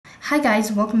Hi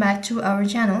guys, welcome back to our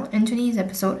channel. In today's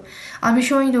episode, I'll be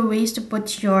showing you the ways to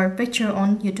put your picture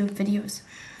on YouTube videos.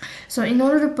 So in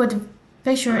order to put a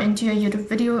picture into your YouTube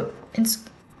video, it's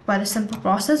quite a simple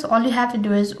process. All you have to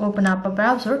do is open up a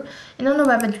browser and on the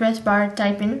web address bar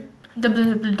type in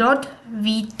www.v.io.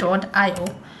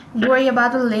 Don't worry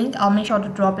about the link, I'll make sure to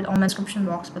drop it on my description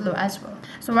box below as well.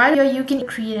 So right here you can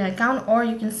create an account or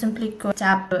you can simply go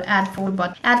tap the add photo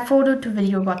button, add photo to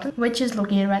video button, which is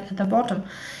located right at the bottom.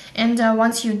 And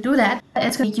once you do that,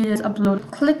 it's going to just upload.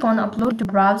 Click on upload to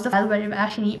browse the file where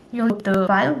you'll the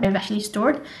file where you've actually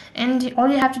stored, and all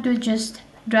you have to do is just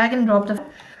drag and drop the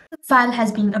file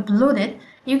has been uploaded.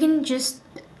 You can just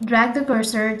drag the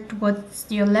cursor towards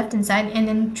your left hand side and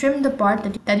then trim the part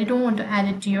that you don't want to add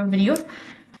it to your video.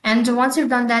 And once you've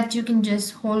done that, you can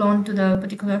just hold on to the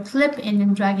particular clip and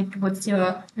then drag it towards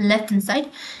your left hand side,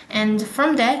 and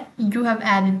from there you have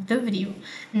added the video.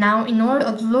 Now in order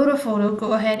to upload a photo,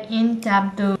 go ahead and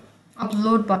tap the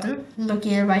upload button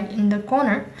located right in the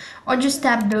corner, or just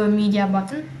tap the media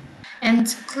button and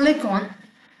click on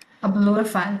upload a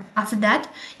file. After that,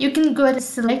 you can go ahead and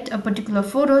select a particular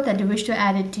photo that you wish to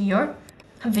add it to your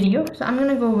video. So I'm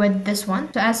gonna go with this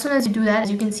one. So as soon as you do that, as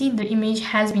you can see, the image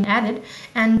has been added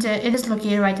and it is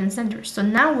located right in center. So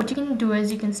now what you can do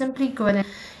is you can simply go ahead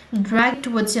and drag it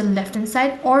towards your left hand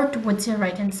side or towards your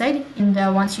right hand side, and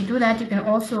once you do that, you can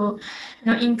also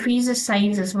increase the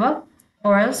size as well,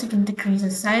 or else you can decrease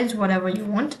the size, whatever you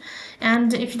want.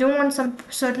 And if you don't want some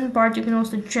certain part, you can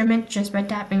also trim it just by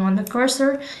tapping on the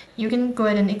cursor. You can go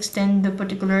ahead and extend the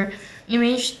particular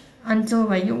image until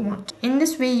where you want. In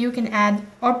this way you can add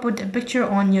or put a picture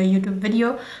on your YouTube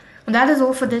video. That is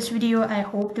all for this video. I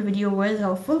hope the video was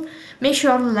helpful. Make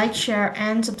sure to like, share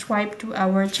and subscribe to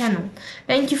our channel.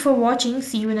 Thank you for watching.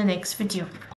 See you in the next video.